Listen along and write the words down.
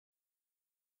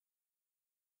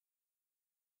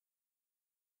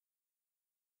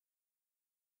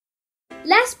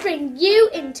Let's bring you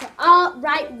into our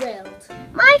right world.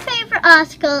 My favourite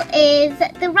article is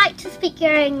The Right to Speak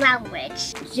Your Own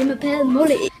Language.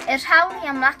 Yr hawl I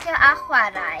ymlacio a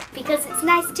chwarae. Because it's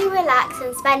nice to relax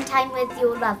and spend time with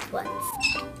your loved ones.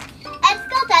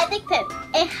 Ysgol Dinbych y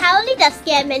Pysgod, y hawl I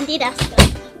dysgu a mynd i'r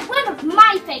ysgol. One of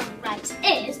my favourite rights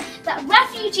is that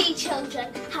refugee children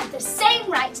have the same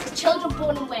rights as children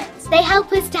born in Wales. They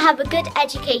help us to have a good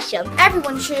education.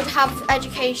 Everyone should have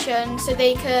education so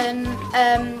they can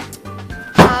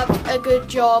have a good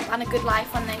job and a good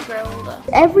life when they grow older.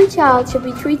 Every child should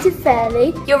be treated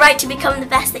fairly. You're right to become the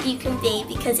best that you can be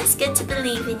because it's good to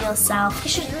believe in yourself. You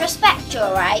should respect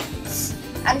your rights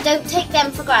and don't take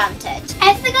them for granted.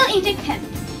 Ysgol Dinbych y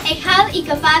Pysgod, ei hawl I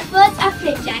gyfarfod â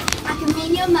ffrindiau ac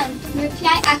ymunio mewn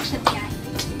grwpiau a clwbiau.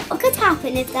 What could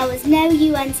happen if there was no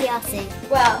UNCRC?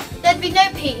 Well, there'd be no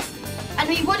peace and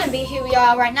we wouldn't be who we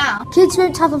are right now. Kids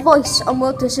won't have a voice on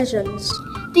world decisions.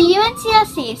 The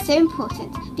UNCRC is so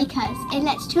important because it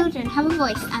lets children have a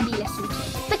voice and be listened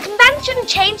to. The convention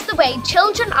changed the way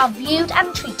children are viewed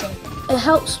and treated. It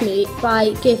helps me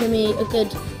by giving me a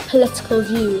good political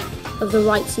view of the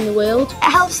rights in the world.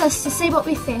 It helps us to say what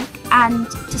we think and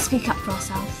to speak up for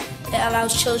ourselves. It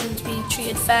allows children to be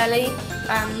treated fairly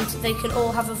and they can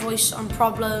all have a voice on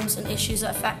problems and issues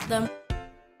that affect them.